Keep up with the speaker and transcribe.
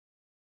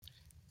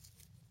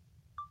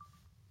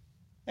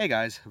Hey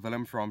guys,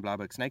 Willem from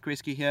Blauberg Snake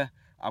Rescue here.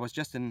 I was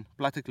just in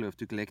Plattekloof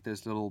to collect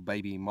this little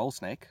baby mole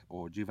snake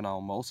or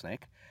juvenile mole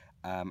snake.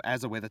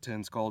 As the weather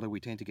turns colder, we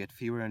tend to get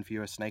fewer and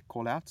fewer snake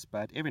callouts,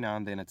 but every now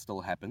and then it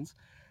still happens.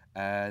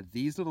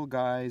 These little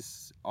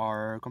guys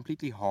are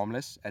completely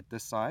harmless at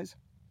this size,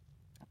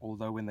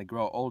 although when they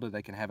grow older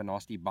they can have a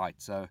nasty bite.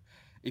 So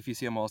if you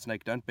see a mole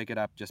snake, don't pick it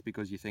up just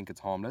because you think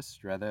it's harmless.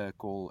 Rather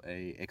call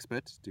a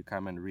expert to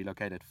come and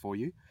relocate it for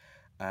you.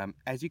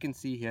 As you can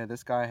see here,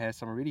 this guy has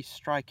some really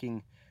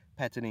striking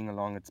patterning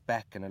along its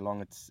back and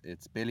along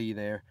its belly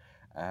there.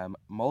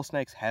 Mole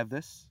snakes have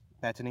this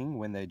patterning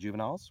when they're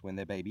juveniles, when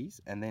they're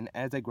babies, and then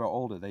as they grow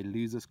older, they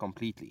lose this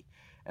completely.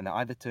 And they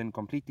either turn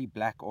completely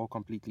black or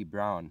completely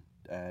brown,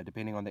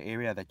 depending on the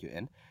area that you're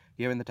in.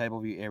 Here in the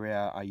Table View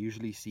area, I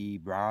usually see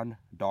brown,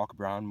 dark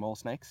brown mole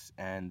snakes,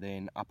 and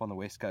then up on the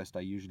west coast,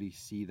 I usually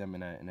see them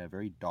in a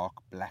very dark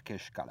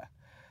blackish color.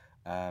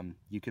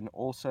 You can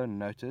also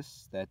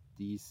notice that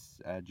these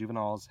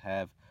juveniles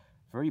have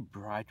very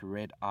bright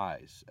red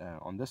eyes.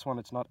 On this one,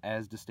 it's not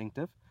as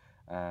distinctive,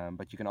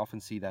 but you can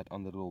often see that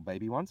on the little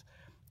baby ones.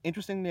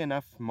 Interestingly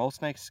enough, mole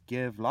snakes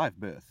give live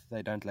birth.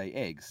 They don't lay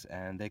eggs,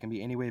 and there can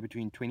be anywhere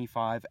between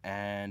 25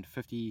 and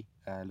 50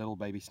 little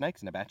baby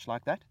snakes in a batch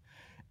like that.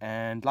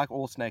 And like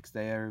all snakes,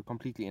 they're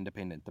completely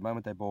independent. The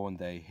moment they're born,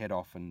 they head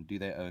off and do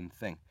their own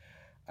thing.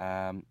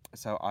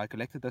 So I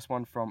collected this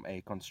one from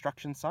a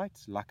construction site.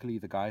 Luckily,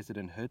 the guys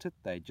didn't hurt it.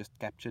 They just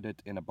captured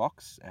it in a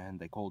box and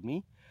they called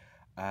me.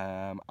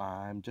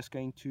 I'm just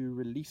going to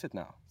release it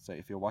now. So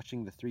if you're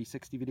watching the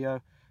 360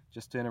 video,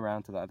 just turn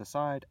around to the other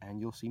side and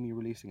you'll see me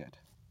releasing it.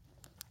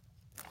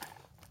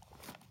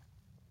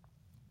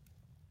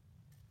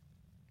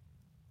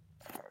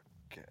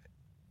 Okay,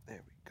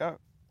 there we go.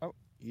 Oh,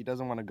 he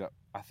doesn't want to go.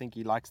 I think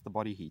he likes the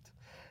body heat.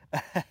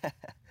 Okay,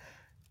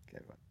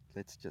 well,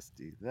 let's just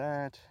do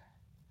that.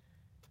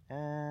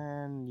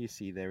 And you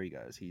see, there he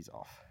goes. He's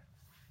off.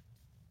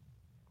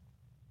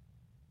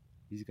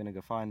 He's going to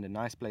go find a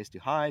nice place to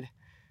hide,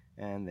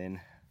 and then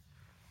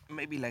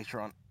maybe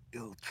later on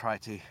he'll try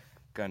to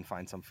go and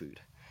find some food.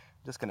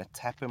 I'm just going to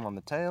tap him on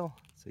the tail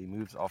so he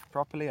moves off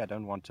properly. I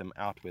don't want him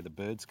out where the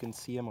birds can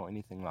see him or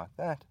anything like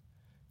that.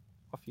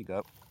 Off you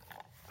go.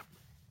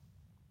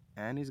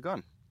 And he's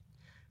gone.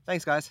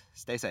 Thanks guys.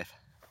 Stay safe.